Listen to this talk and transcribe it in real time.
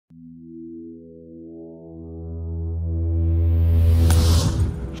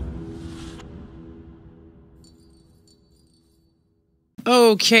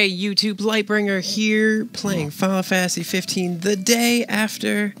Okay, YouTube, Lytbringr here, playing Final Fantasy 15 the day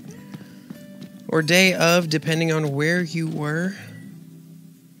after, or day of, depending on where you were,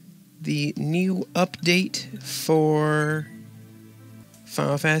 the new update for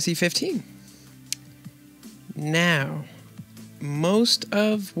Final Fantasy 15. Now, most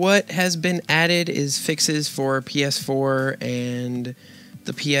of what has been added is fixes for PS4 and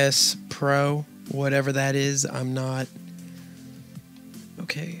the PS Pro, whatever that is. I'm not...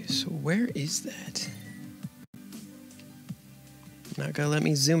 Okay, so where is that? Not gonna let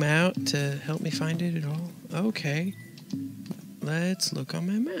me zoom out to help me find it at all. Okay, let's look on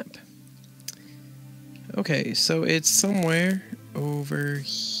my map. Okay, so it's somewhere over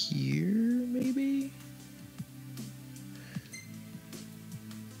here, maybe?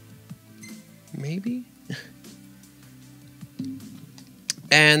 Maybe?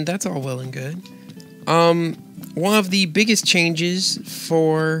 And that's all well and good. One of the biggest changes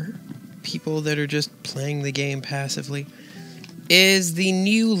for people that are just playing the game passively is the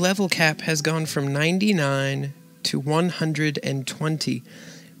new level cap has gone from 99 to 120,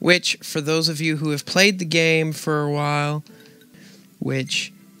 which, for those of you who have played the game for a while,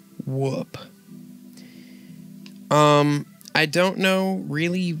 which, whoop. I don't know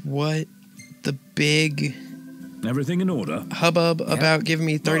really what the big... Everything in order? ...hubbub about giving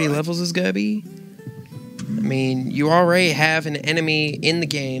me 30 levels is gonna be. I mean, you already have an enemy in the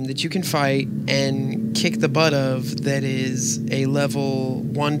game that you can fight and kick the butt of that is a level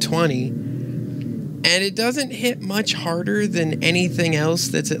 120. And it doesn't hit much harder than anything else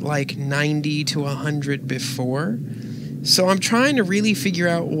that's at like 90 to 100 before. So I'm trying to really figure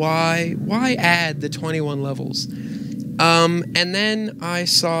out why add the 21 levels. And then I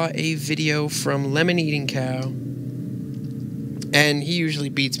saw a video from Lemon Eating Cow. And he usually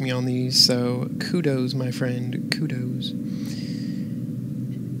beats me on these, so kudos, my friend, kudos.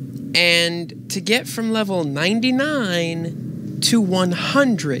 And to get from level 99 to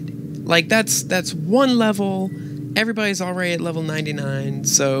 100, like that's one level, everybody's already at level 99,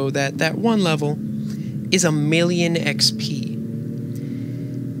 so that one level is 1,000,000 XP.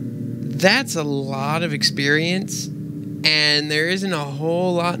 That's a lot of experience. And there isn't a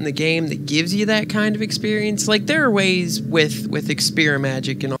whole lot in the game that gives you that kind of experience. Like, there are ways with Xperia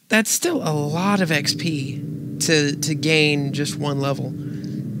Magic and all. That's still a lot of XP to gain just one level.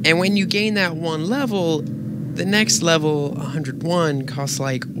 And when you gain that one level, the next level, 101, costs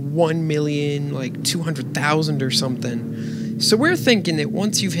like 1,000,000, like 200,000 or something. So we're thinking that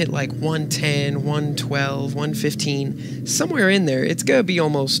once you've hit like 110, 112, 115, somewhere in there, it's gonna be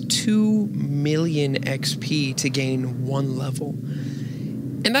almost 2,000,000 XP to gain one level.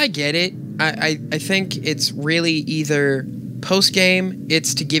 And I get it. I think it's really either post-game,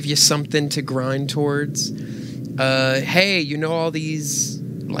 it's to give you something to grind towards. Hey, you know all these,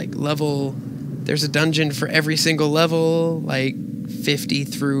 like, level... There's a dungeon for every single level, like 50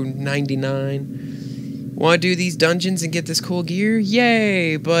 through 99. Want to do these dungeons and get this cool gear?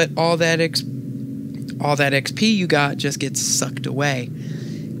 Yay! But all that XP you got just gets sucked away.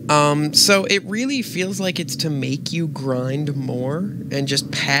 So it really feels like it's to make you grind more and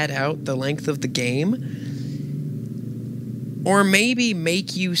just pad out the length of the game. Or maybe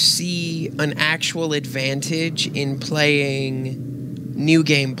make you see an actual advantage in playing New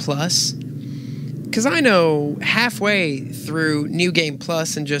Game Plus. Because I know halfway through New Game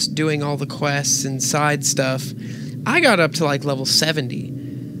Plus and just doing all the quests and side stuff, I got up to like level 70.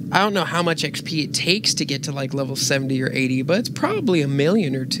 I don't know how much XP it takes to get to like level 70 or 80, but it's probably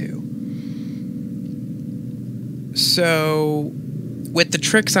 1,000,000 or 2. So, with the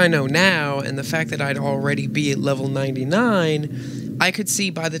tricks I know now and the fact that I'd already be at level 99, I could see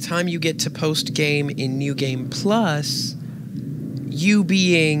by the time you get to post-game in New Game Plus... you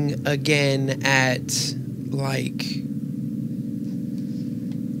being, again, at, like,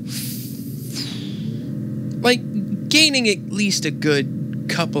 gaining at least a good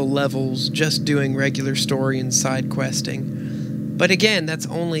couple levels just doing regular story and side questing. But again, that's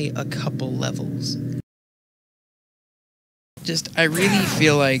only a couple levels. I really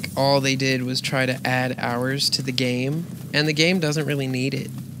feel like all they did was try to add hours to the game, and the game doesn't really need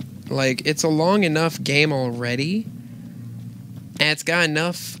it. Like, it's a long enough game already, and it's got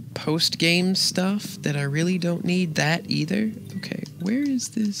enough post-game stuff that I really don't need that either. Okay, where is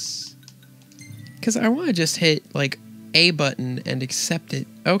this? Because I want to just hit, like, A button and accept it.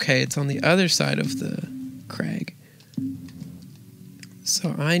 Okay, it's on the other side of the crag.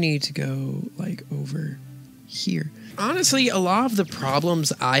 So I need to go, like, over here. Honestly, a lot of the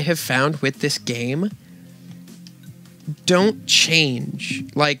problems I have found with this game don't change.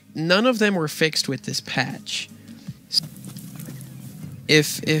 Like, none of them were fixed with this patch.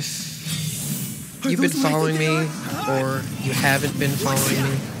 if you've been following me or you haven't been following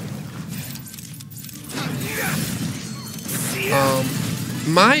me,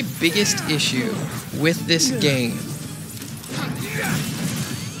 my biggest issue with this game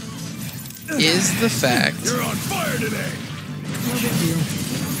is the fact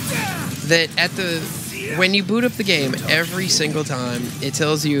that when you boot up the game, every single time it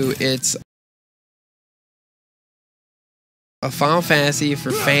tells you it's a Final Fantasy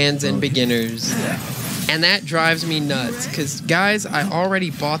for fans and beginners. And that drives me nuts, because guys, I already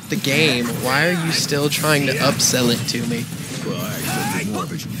bought the game. Why are you still trying to upsell it to me?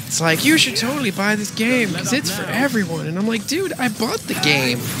 It's like, you should totally buy this game because it's for everyone. And I'm like, dude, I bought the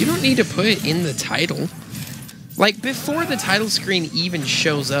game. You don't need to put it in the title. Like, before the title screen even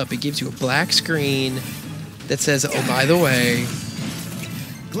shows up, it gives you a black screen that says, oh, by the way,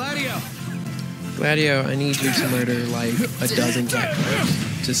 Gladio, I need you to murder like a dozen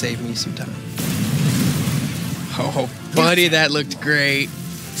cactuars to save me some time. Oh, buddy, that looked great.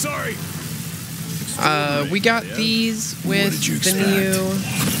 Sorry. We got these with the new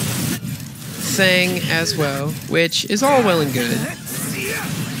thing as well, which is all well and good.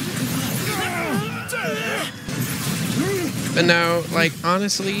 But no, like,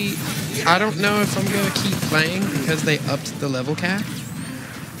 honestly, I don't know if I'm going to keep playing because they upped the level cap.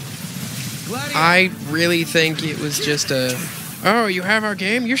 I really think it was just oh, you have our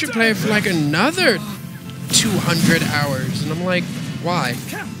game? You should play it for like another 200 hours. And I'm like, why?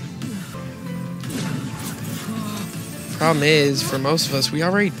 Problem is, for most of us, we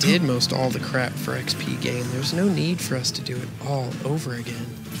already did most all the crap for XP game. There's no need for us to do it all over again.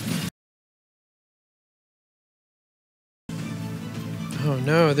 Oh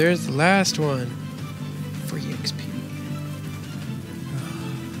no, there's the last one. Free XP.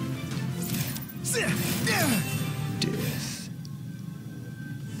 Death.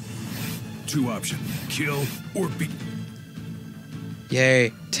 Two options: kill or be.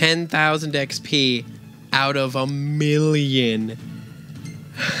 Yay, 10,000 XP out of 1,000,000.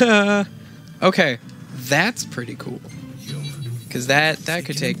 Okay, that's pretty cool. Because that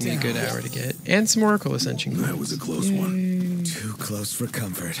could take me a good hour to get. And some Oracle Ascension coins. That was a close one. Too close for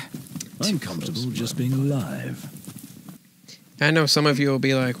comfort. I'm comfortable just being alive. I know some of you will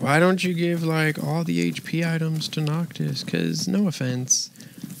be like, why don't you give like all the HP items to Noctis? Because, no offense,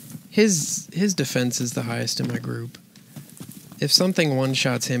 his defense is the highest in my group. If something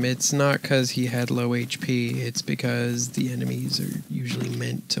one-shots him, it's not because he had low HP, it's because the enemies are usually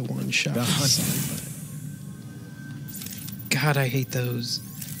meant to one-shot. God, I hate those.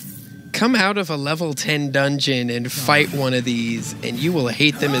 Come out of a level 10 dungeon and fight one of these, and you will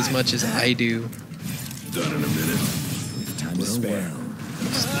hate them as much as I do. Done in a minute. Time to spare.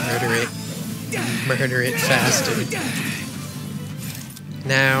 Just murder it. Murder it faster.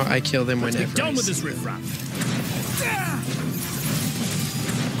 Now I kill them whenever Done I with see this them. riffraff.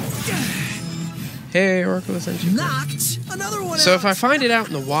 Hey, Oracle Ascension coin. Knocked another one So out. if I find it out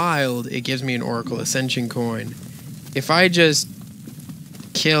in the wild, it gives me an Oracle Ascension coin. If I just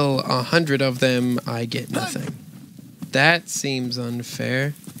kill 100 of them, I get nothing. That seems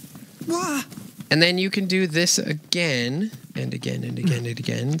unfair. Wah. And then you can do this again, and again, and again, and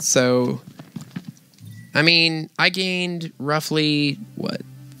again. So, I mean, I gained roughly, what,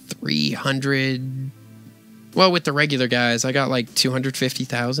 300... Well, with the regular guys, I got like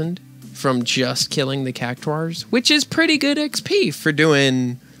 250,000 from just killing the Cactuars, which is pretty good XP for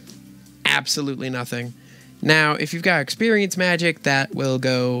doing absolutely nothing. Now, if you've got experience magic, that will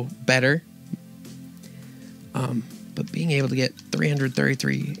go better. But being able to get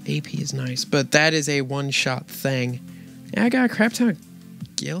 333 AP is nice. But that is a one-shot thing. And I got a crap ton of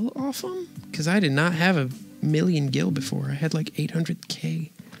gil off them, because I did not have 1,000,000 gil before. I had like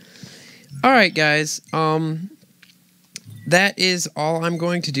 800k. Alright, guys. That is all I'm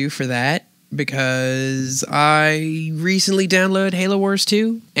going to do for that, because I recently downloaded Halo Wars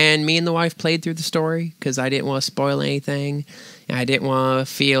 2, and me and the wife played through the story, because I didn't want to spoil anything, and I didn't want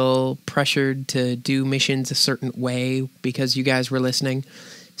to feel pressured to do missions a certain way, because you guys were listening.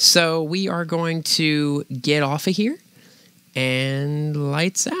 So we are going to get off of here, and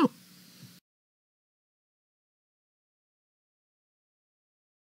lights out.